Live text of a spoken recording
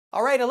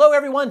All right, hello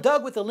everyone,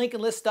 Doug with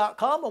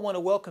thelincolnlist.com. I want to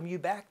welcome you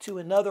back to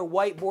another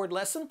whiteboard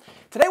lesson.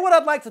 Today what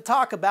I'd like to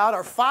talk about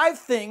are 5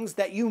 things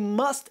that you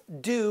must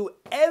do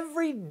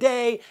every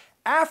day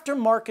after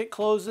market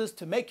closes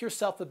to make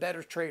yourself a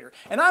better trader.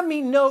 And I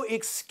mean no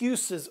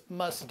excuses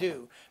must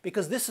do,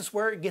 because this is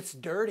where it gets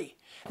dirty.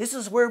 This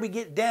is where we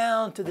get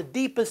down to the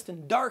deepest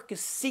and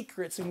darkest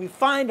secrets and we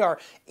find our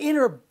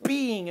inner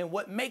being and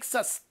what makes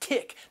us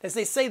tick. As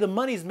they say, the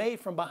money's made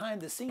from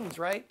behind the scenes,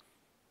 right?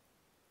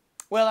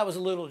 Well, that was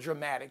a little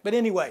dramatic. But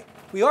anyway,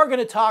 we are going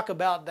to talk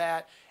about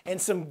that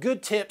and some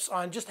good tips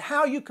on just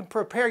how you can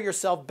prepare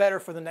yourself better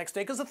for the next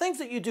day. Because the things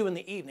that you do in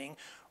the evening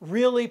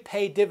really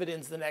pay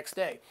dividends the next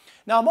day.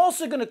 Now, I'm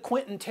also going to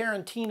Quentin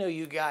Tarantino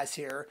you guys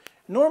here.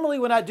 Normally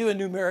when I do a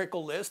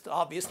numerical list,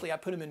 obviously I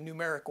put them in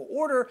numerical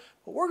order.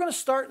 But we're going to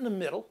start in the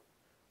middle.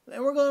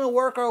 Then we're going to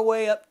work our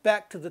way up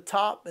back to the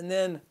top. And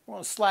then we're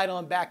going to slide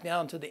on back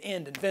down to the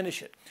end and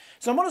finish it.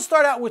 So I'm going to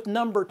start out with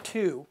number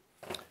 2.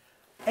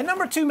 And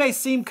number 2 may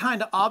seem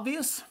kind of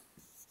obvious,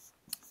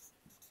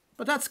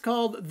 but that's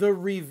called the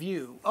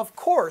review. Of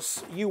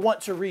course, you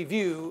want to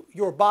review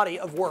your body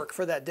of work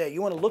for that day.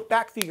 You want to look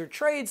back through your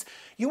trades.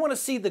 You want to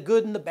see the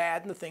good and the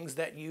bad and the things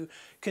that you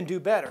can do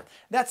better.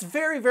 That's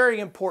very, very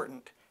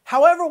important.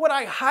 However, what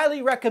I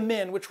highly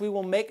recommend, which we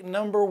will make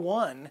number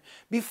 1,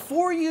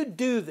 before you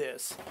do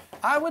this,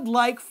 I would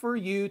like for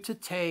you to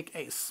take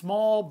a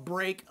small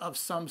break of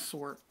some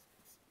sort,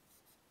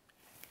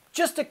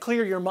 just to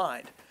clear your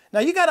mind. Now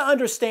you got to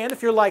understand,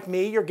 if you're like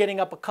me, you're getting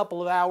up a couple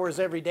of hours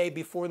every day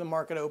before the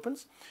market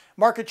opens.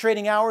 Market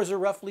trading hours are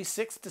roughly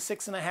 6 to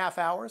 6.5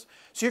 hours.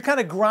 So you're kind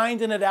of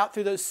grinding it out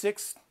through those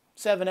 6,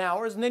 7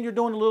 hours, and then you're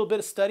doing a little bit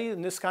of study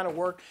and this kind of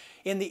work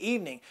in the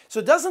evening. So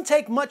it doesn't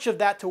take much of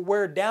that to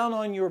wear down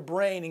on your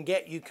brain and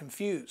get you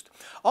confused.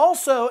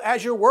 Also,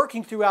 as you're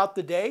working throughout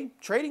the day,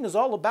 trading is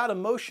all about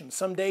emotion.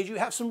 Some days you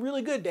have some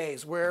really good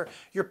days where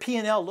your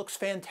P&L looks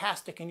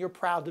fantastic and you're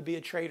proud to be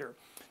a trader.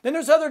 Then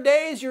there's other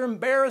days you're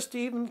embarrassed to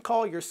even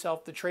call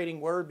yourself the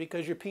trading word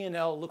because your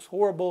P&L looks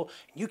horrible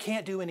and you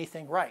can't do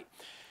anything right.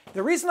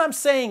 The reason I'm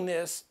saying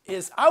this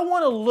is I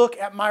want to look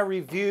at my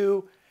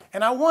review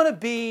and I want to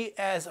be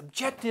as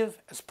objective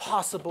as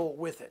possible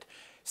with it.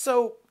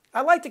 So I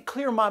like to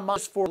clear my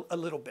mind for a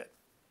little bit,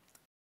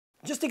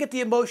 just to get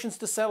the emotions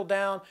to settle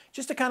down,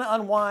 just to kind of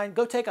unwind,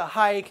 go take a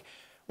hike,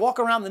 walk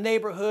around the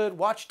neighborhood,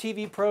 watch a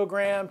TV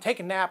program, take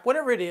a nap,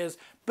 whatever it is,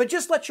 but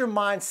just let your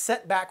mind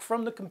set back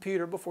from the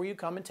computer before you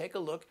come and take a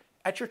look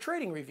at your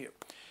trading review.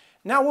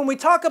 Now, when we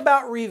talk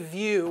about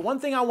review, one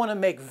thing I want to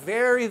make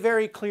very,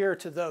 very clear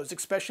to those,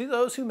 especially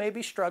those who may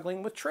be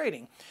struggling with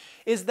trading,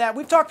 is that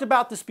we've talked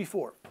about this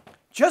before.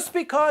 Just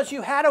because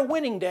you had a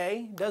winning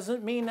day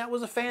doesn't mean that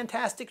was a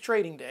fantastic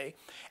trading day.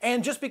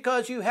 And just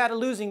because you had a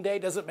losing day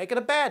doesn't make it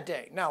a bad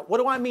day. Now, what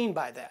do I mean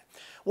by that?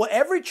 Well,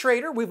 every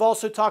trader, we've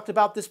also talked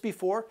about this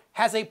before,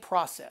 has a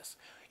process.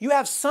 You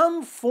have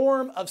some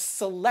form of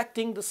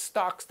selecting the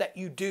stocks that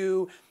you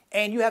do,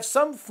 and you have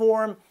some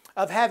form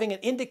of having an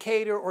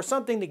indicator or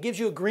something that gives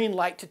you a green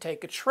light to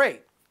take a trade.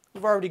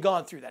 We've already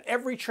gone through that.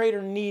 Every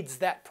trader needs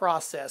that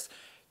process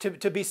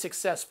to be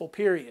successful,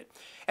 period.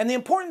 And the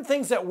important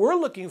things that we're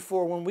looking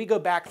for when we go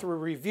back through a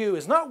review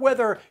is not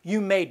whether you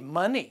made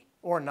money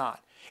or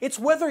not. It's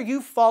whether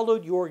you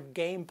followed your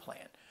game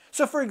plan.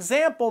 So for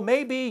example,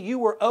 maybe you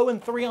were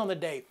 0-3 on the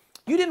day.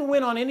 You didn't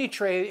win on any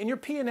trade and your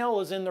P&L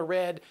is in the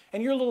red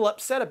and you're a little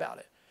upset about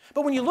it.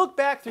 But when you look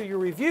back through your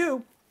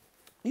review,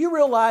 you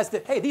realize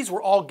that, hey, these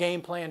were all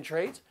game plan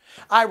trades.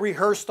 I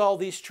rehearsed all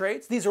these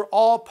trades. These are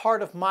all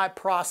part of my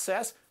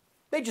process.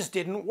 They just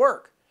didn't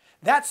work.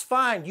 That's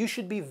fine. You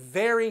should be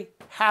very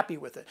happy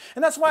with it.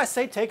 And that's why I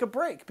say take a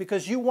break,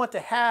 because you want to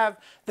have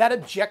that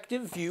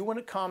objective view when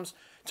it comes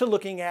to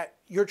looking at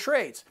your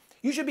trades.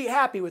 You should be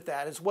happy with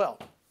that as well,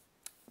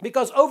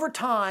 because over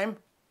time,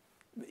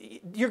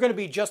 you're going to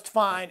be just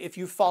fine if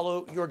you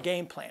follow your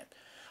game plan.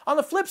 On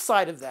the flip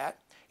side of that,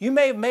 you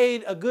may have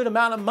made a good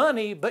amount of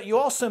money, but you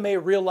also may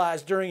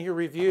realize during your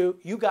review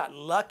you got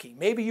lucky.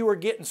 Maybe you were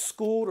getting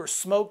schooled or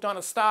smoked on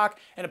a stock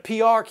and a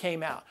PR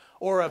came out,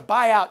 or a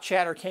buyout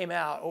chatter came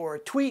out, or a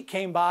tweet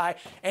came by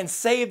and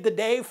saved the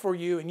day for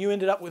you and you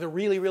ended up with a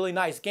really, really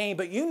nice gain,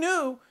 but you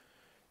knew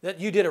that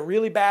you did a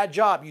really bad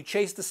job. You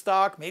chased the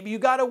stock, maybe you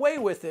got away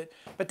with it.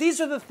 But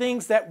these are the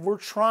things that we're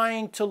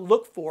trying to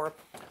look for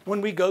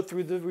when we go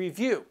through the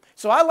review.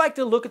 So I like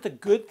to look at the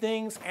good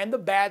things and the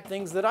bad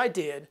things that I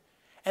did,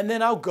 and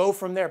then I'll go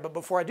from there. But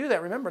before I do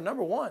that, remember,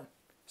 number 1,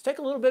 is take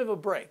a little bit of a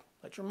break.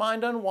 Let your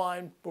mind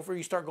unwind before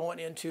you start going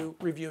into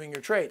reviewing your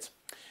trades.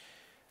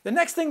 The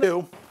next thing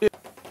to do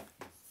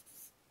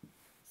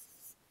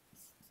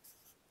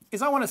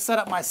is I want to set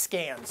up my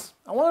scans.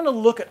 I want to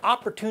look at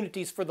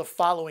opportunities for the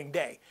following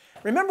day.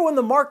 Remember, when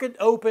the market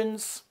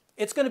opens,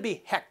 it's going to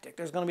be hectic.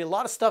 There's going to be a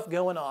lot of stuff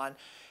going on.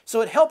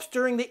 So it helps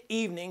during the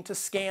evening to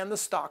scan the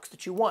stocks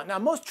that you want. Now,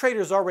 most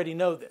traders already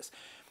know this.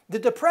 The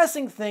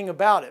depressing thing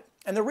about it,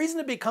 and the reason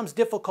it becomes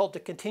difficult to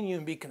continue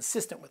and be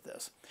consistent with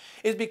this,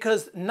 is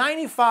because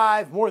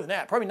 95, more than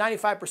that, probably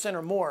 95%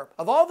 or more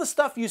of all the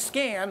stuff you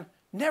scan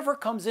never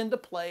comes into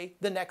play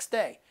the next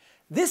day.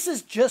 This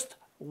is just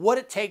what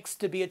it takes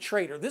to be a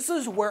trader. This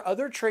is where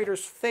other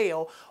traders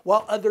fail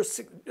while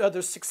others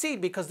succeed,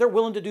 because they're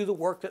willing to do the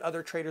work that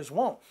other traders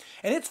won't.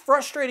 And it's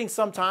frustrating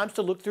sometimes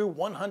to look through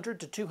 100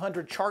 to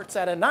 200 charts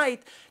at a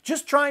night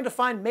just trying to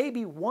find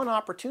maybe one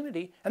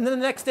opportunity, and then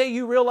the next day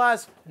you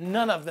realize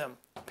none of them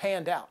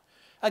panned out.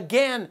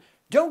 Again,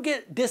 don't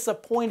get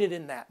disappointed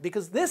in that,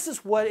 because this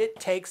is what it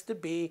takes to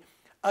be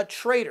a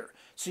trader.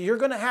 So you're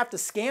going to have to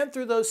scan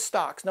through those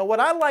stocks. Now,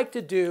 what I like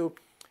to do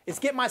is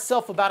get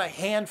myself about a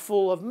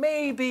handful of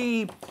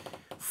maybe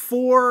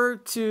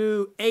 4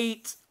 to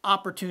 8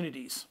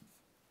 opportunities.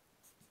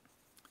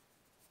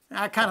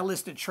 I kind of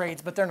listed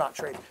trades, but they're not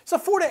trades. So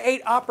 4 to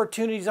 8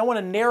 opportunities. I want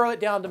to narrow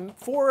it down to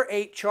 4 or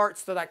 8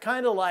 charts that I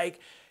kind of like,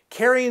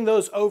 carrying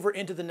those over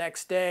into the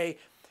next day.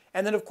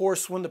 And then, of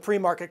course, when the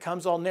pre-market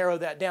comes, I'll narrow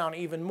that down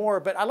even more.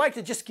 But I like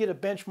to just get a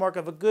benchmark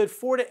of a good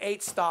 4 to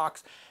 8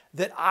 stocks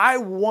that I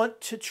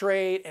want to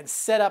trade and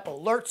set up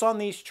alerts on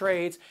these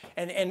trades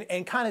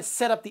and kind of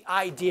set up the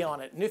idea on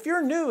it. And if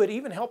you're new, it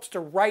even helps to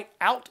write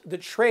out the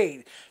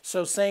trade.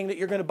 So saying that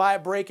you're going to buy a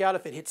breakout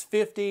if it hits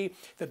 50,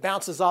 if it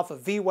bounces off a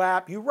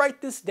VWAP, you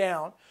write this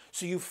down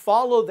so you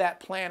follow that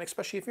plan,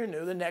 especially if you're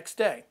new, the next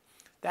day.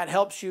 That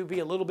helps you be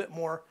a little bit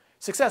more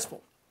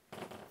successful.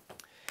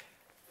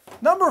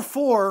 Number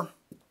 4,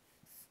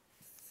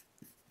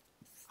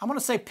 I'm going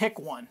to say pick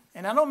one.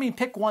 And I don't mean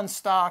pick one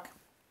stock.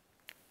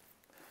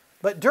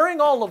 But during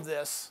all of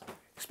this,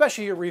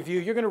 especially your review,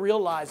 you're going to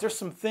realize there's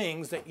some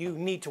things that you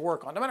need to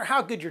work on. No matter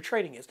how good your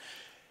trading is,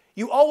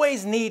 you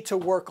always need to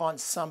work on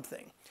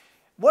something.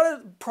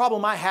 One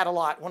problem I had a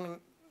lot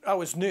when I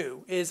was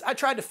new is I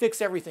tried to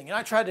fix everything. And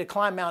I tried to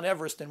climb Mount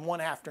Everest in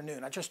one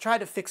afternoon. I just tried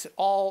to fix it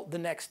all the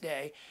next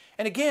day.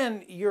 And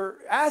again, you're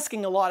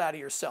asking a lot out of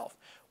yourself.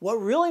 What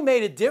really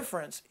made a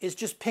difference is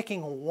just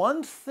picking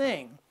one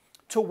thing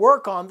to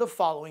work on the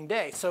following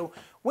day. So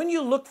when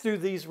you look through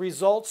these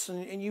results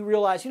and you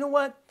realize, you know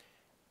what,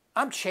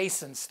 I'm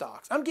chasing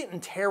stocks, I'm getting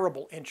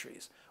terrible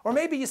entries. Or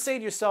maybe you say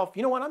to yourself,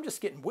 you know what, I'm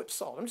just getting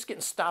whipsawed, I'm just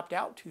getting stopped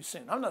out too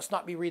soon. I must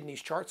not be reading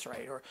these charts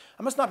right, or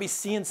I must not be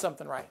seeing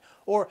something right.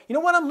 Or, you know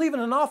what, I'm leaving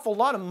an awful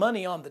lot of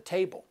money on the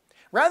table.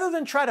 Rather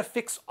than try to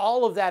fix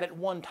all of that at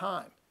one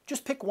time,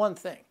 just pick one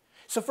thing.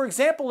 So for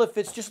example, if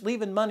it's just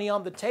leaving money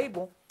on the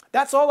table,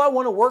 that's all I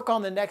want to work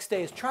on the next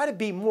day, is try to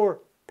be more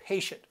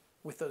patient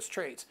with those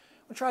trades.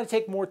 I'm trying to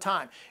take more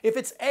time. If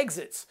it's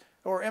exits,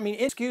 or then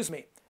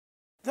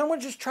I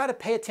want to just try to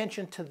pay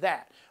attention to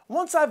that.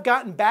 Once I've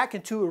gotten back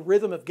into a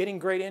rhythm of getting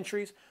great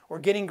entries or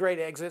getting great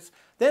exits,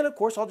 then of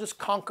course I'll just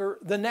conquer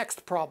the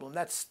next problem.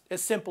 That's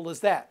as simple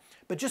as that.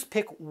 But just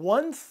pick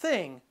one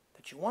thing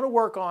that you want to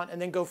work on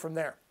and then go from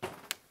there.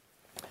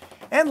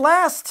 And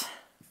last,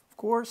 of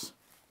course,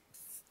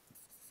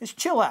 is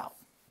chill out.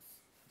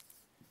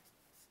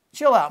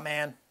 Chill out,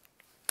 man.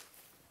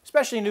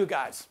 Especially new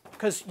guys,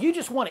 because you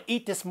just want to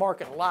eat this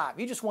market alive.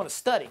 You just want to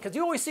study, because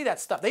you always see that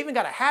stuff. They even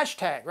got a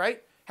hashtag,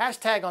 right?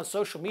 Hashtag on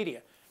social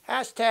media.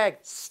 Hashtag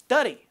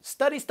study.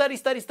 Study, study,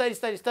 study, study,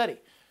 study, study.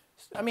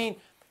 I mean,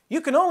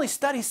 you can only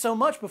study so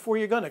much before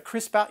you're going to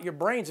crisp out your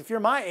brains. If you're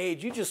my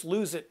age, you just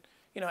lose it,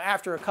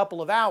 after a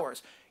couple of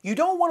hours. You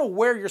don't want to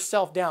wear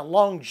yourself down.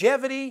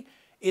 Longevity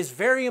is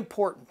very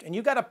important, and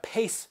you got to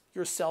pace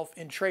yourself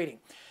in trading.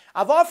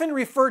 I've often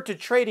referred to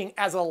trading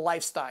as a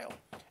lifestyle,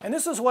 and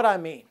this is what I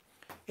mean.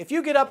 If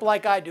you get up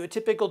like I do, a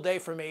typical day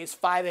for me is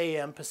 5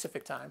 a.m.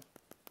 Pacific time,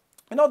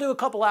 and I'll do a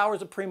couple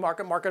hours of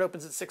pre-market. Market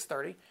opens at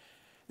 6:30.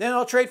 Then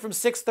I'll trade from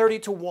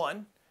 6:30 to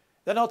 1.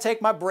 Then I'll take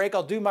my break.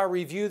 I'll do my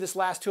review this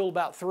last till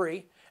about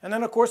 3. And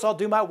then, of course, I'll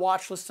do my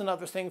watch list and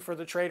other things for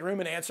the trade room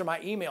and answer my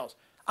emails.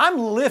 I'm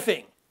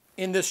living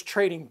in this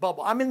trading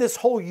bubble. I'm in this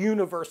whole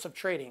universe of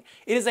trading.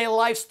 It is a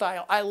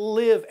lifestyle. I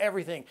live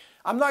everything.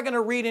 I'm not going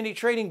to read any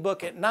trading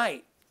book at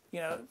night.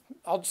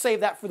 I'll save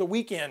that for the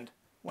weekend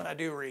when I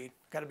do read.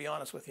 Got to be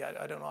honest with you,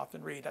 I don't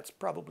often read. That's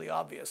probably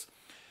obvious.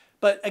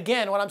 But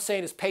again, what I'm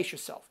saying is pace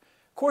yourself.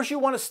 Of course, you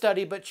want to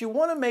study, but you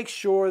want to make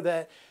sure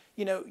that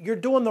you're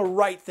doing the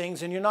right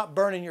things and you're not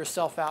burning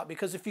yourself out.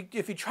 Because if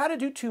you try to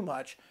do too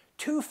much,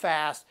 too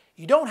fast,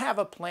 you don't have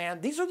a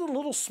plan, these are the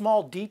little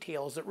small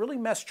details that really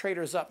mess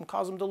traders up and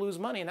cause them to lose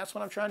money. And that's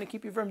what I'm trying to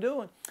keep you from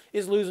doing,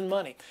 is losing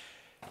money.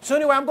 So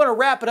anyway, I'm going to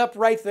wrap it up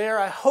right there.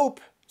 I hope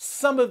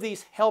some of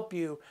these help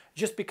you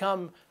just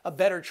become a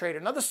better trader.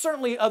 Now, there's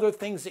certainly other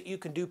things that you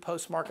can do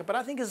post-market, but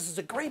I think this is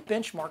a great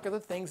benchmark of the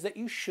things that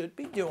you should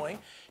be doing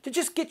to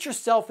just get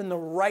yourself in the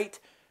right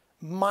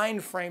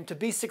mind frame to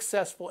be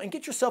successful and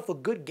get yourself a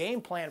good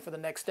game plan for the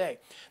next day.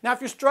 Now, if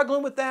you're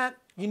struggling with that,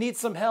 you need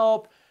some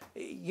help,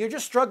 you're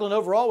just struggling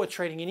overall with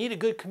trading, you need a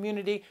good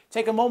community,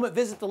 take a moment,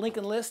 visit the link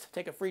and list,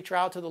 take a free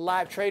trial to the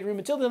live trade room.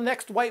 Until the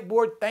next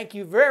whiteboard, thank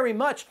you very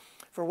much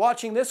for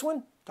watching this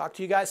one. Talk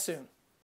to you guys soon.